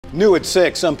New at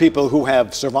 6, some people who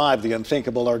have survived the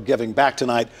unthinkable are giving back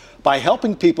tonight by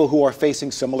helping people who are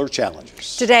facing similar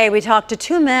challenges. Today, we talked to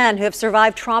two men who have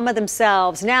survived trauma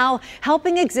themselves, now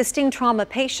helping existing trauma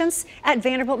patients at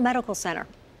Vanderbilt Medical Center.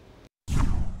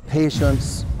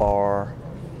 Patients are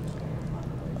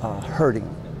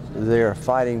hurting. They're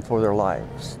fighting for their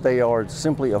lives. They are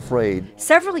simply afraid.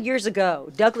 Several years ago,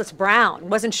 Douglas Brown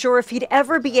wasn't sure if he'd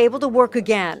ever be able to work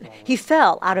again. He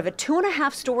fell out of a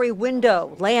 2.5-story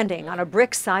window, landing on a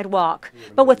brick sidewalk.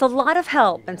 But with a lot of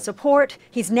help and support,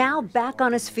 he's now back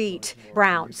on his feet.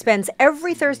 Brown spends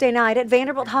every Thursday night at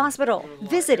Vanderbilt Hospital,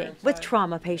 visiting with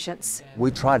trauma patients.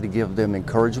 We try to give them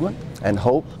encouragement and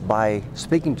hope by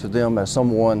speaking to them as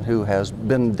someone who has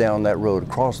been down that road,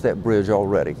 crossed that bridge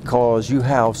already. Because you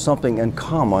have something in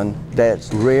common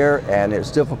that's rare, and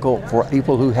it's difficult for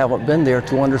people who haven't been there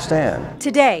to understand.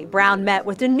 Today, Brown met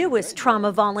with the newest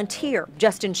trauma volunteer,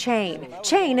 Justin Chain.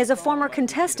 Chain is a former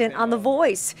contestant on The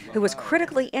Voice who was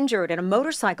critically injured in a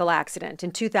motorcycle accident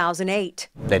in 2008.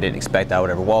 They didn't expect I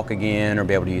would ever walk again or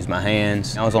be able to use my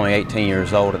hands. I was only 18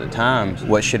 years old at the time.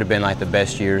 What should have been like the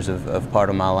best years of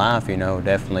part of my life, you know,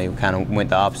 definitely kind of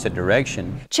went the opposite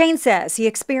direction. Chain says he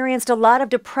experienced a lot of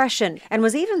depression and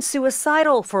was even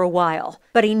suicidal for a while,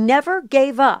 but he never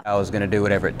gave up. I was going to do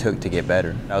whatever it took to get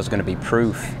better. I was going to be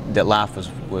proof that life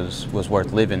was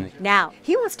worth living. Now,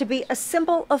 he wants to be a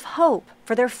symbol of hope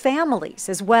for their families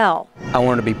as well. I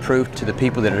wanted to be proof to the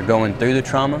people that are going through the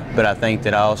trauma, but I think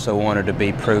that I also wanted to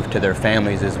be proof to their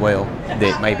families as well,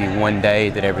 that maybe one day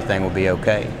that everything will be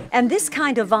okay. And this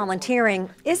kind of volunteering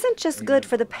isn't just good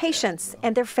for the patients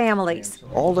and their families.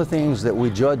 All the things that we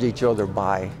judge each other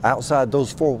by outside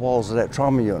those four walls of that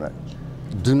trauma unit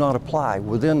do not apply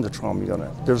within the trauma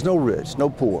unit. There's no rich, no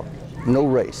poor, no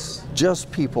race, just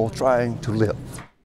people trying to live.